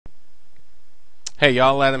Hey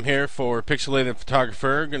y'all, Adam here for Pixelated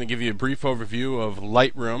Photographer. Going to give you a brief overview of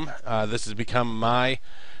Lightroom. This has become my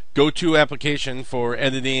go-to application for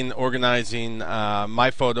editing, organizing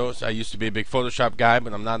my photos. I used to be a big Photoshop guy,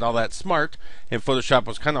 but I'm not all that smart, and Photoshop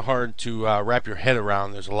was kind of hard to wrap your head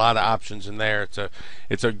around. There's a lot of options in there.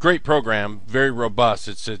 It's a great program, very robust.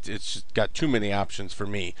 It's got too many options for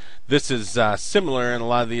me. This is similar in a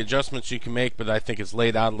lot of the adjustments you can make, but I think it's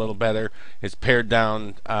laid out a little better. It's pared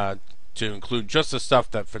down to include just the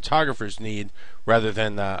stuff that photographers need rather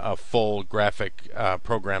than a full graphic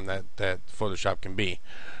program that Photoshop can be.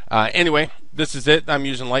 Anyway, this is it. I'm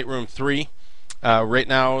using Lightroom 3. Right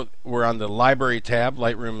now we're on the Library tab.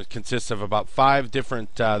 Lightroom consists of about 5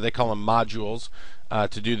 different, they call them modules,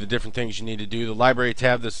 to do the different things you need to do. The Library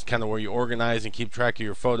tab, this is kind of where you organize and keep track of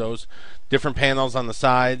your photos. Different panels on the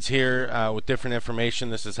sides here with different information.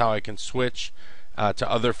 This is how I can switch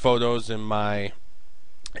to other photos in my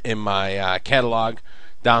catalog.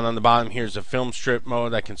 Down on the bottom here's a film strip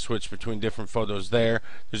mode. I can switch between different photos there.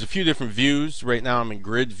 There's a few different views. Right now I'm in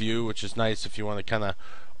grid view, which is nice if you want to kind of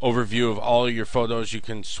overview of all of your photos. You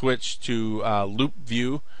can switch to loop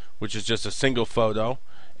view, which is just a single photo,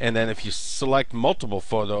 and then if you select multiple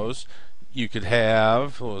photos you could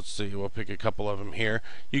have, let's see, we'll pick a couple of them here.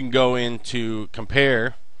 You can go into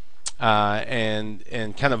compare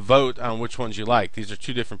and kind of vote on which ones you like. These are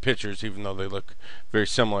 2 different pictures, even though they look very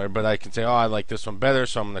similar, but I can say, oh, I like this one better,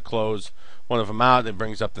 so I'm going to close one of them out. It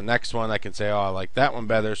brings up the next one. I can say, oh, I like that one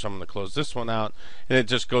better, so I'm going to close this one out, and it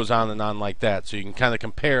just goes on and on like that. So you can kind of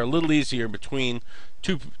compare a little easier between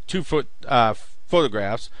two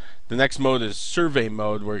photographs. The next mode is survey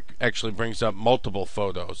mode, where it actually brings up multiple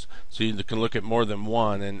photos, so you can look at more than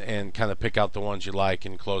one and kind of pick out the ones you like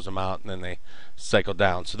and close them out, and then they cycle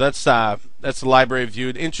down. So that's the library view.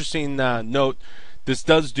 An interesting note: this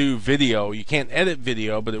does do video. You can't edit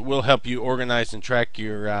video, but it will help you organize and track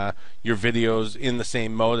your videos in the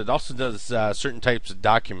same mode. It also does certain types of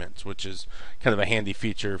documents, which is kind of a handy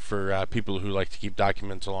feature for people who like to keep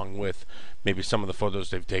documents along with maybe some of the photos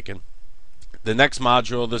they've taken. The next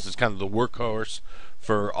module, this is kind of the workhorse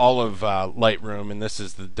for all of Lightroom, and this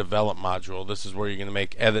is the develop module. This is where you're going to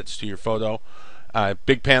make edits to your photo.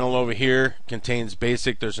 Big panel over here contains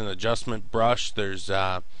basic. There's an adjustment brush. There's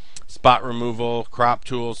spot removal, crop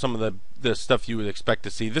tools, some of the stuff you would expect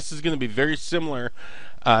to see. This is going to be very similar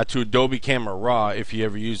to Adobe Camera Raw if you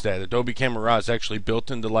ever use that. Adobe Camera Raw is actually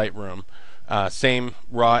built into Lightroom. Same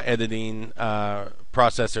raw editing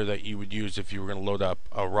processor that you would use if you were going to load up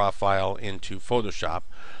a raw file into Photoshop.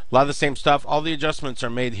 A lot of the same stuff. All the adjustments are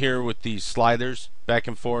made here with these sliders back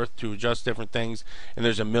and forth to adjust different things, and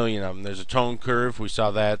there's a million of them. There's a tone curve. We saw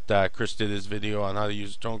that. Chris did his video on how to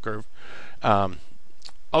use a tone curve.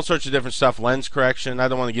 All sorts of different stuff. Lens correction. I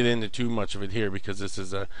don't want to get into too much of it here because this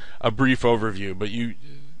is a brief overview, but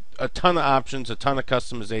a ton of options, a ton of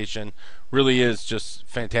customization. Really is just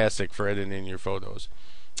fantastic for editing your photos.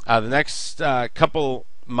 The next couple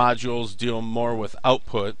modules deal more with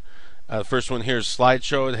output. The first one here is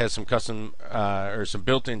slideshow. It has some custom or some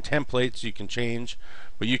built-in templates you can change,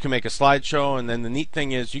 but you can make a slideshow, and then the neat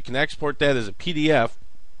thing is you can export that as a PDF.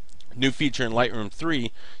 New feature in Lightroom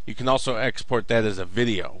 3, you can also export that as a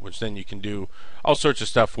video, which then you can do all sorts of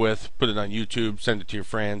stuff with. Put it on YouTube, send it to your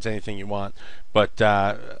friends, anything you want. But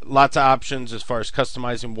lots of options as far as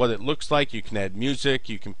customizing what it looks like. You can add music,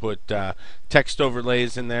 you can put text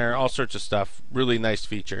overlays in there, all sorts of stuff. Really nice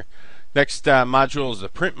feature. Next module is the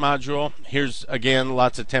print module. Here's again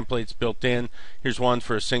lots of templates built in. Here's one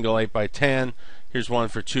for a single 8x10. Here's one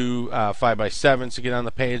for 2 5x7s to get on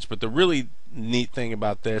the page. But the really neat thing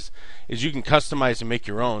about this is you can customize and make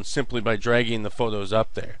your own simply by dragging the photos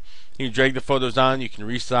up there. You can drag the photos on, you can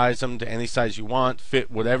resize them to any size you want,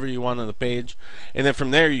 fit whatever you want on the page, and then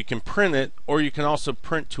from there you can print it, or you can also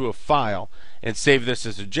print to a file and save this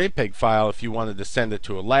as a JPEG file if you wanted to send it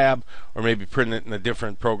to a lab, or maybe print it in a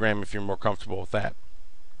different program if you're more comfortable with that.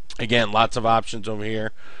 Again, lots of options over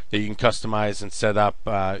here that you can customize and set up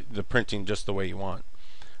the printing just the way you want.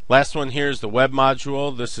 Last one here is the web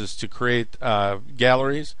module. This is to create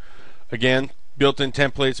galleries. Again, built-in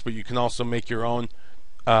templates, but you can also make your own.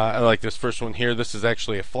 I like this first one here. This is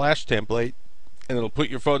actually a Flash template, and it'll put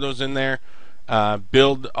your photos in there,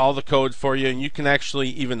 build all the code for you, and you can actually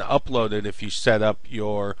even upload it if you set up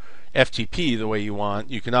your FTP the way you want.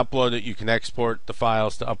 You can upload it, you can export the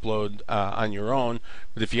files to upload on your own,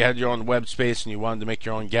 but if you had your own web space and you wanted to make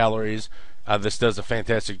your own galleries, this does a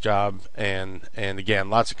fantastic job, and again,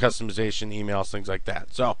 lots of customization, emails, things like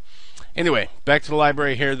that. So anyway, back to the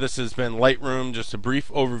library here. This has been Lightroom, just a brief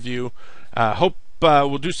overview. Hope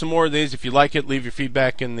we'll do some more of these. If you like it, leave your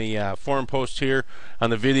feedback in the forum post here on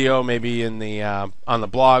the video, maybe in the on the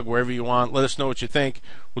blog, wherever you want. Let us know what you think.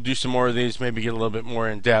 We'll do some more of these, maybe get a little bit more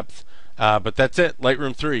in depth. But that's it.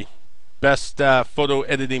 Lightroom 3, best photo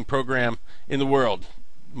editing program in the world,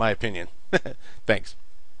 my opinion. Thanks.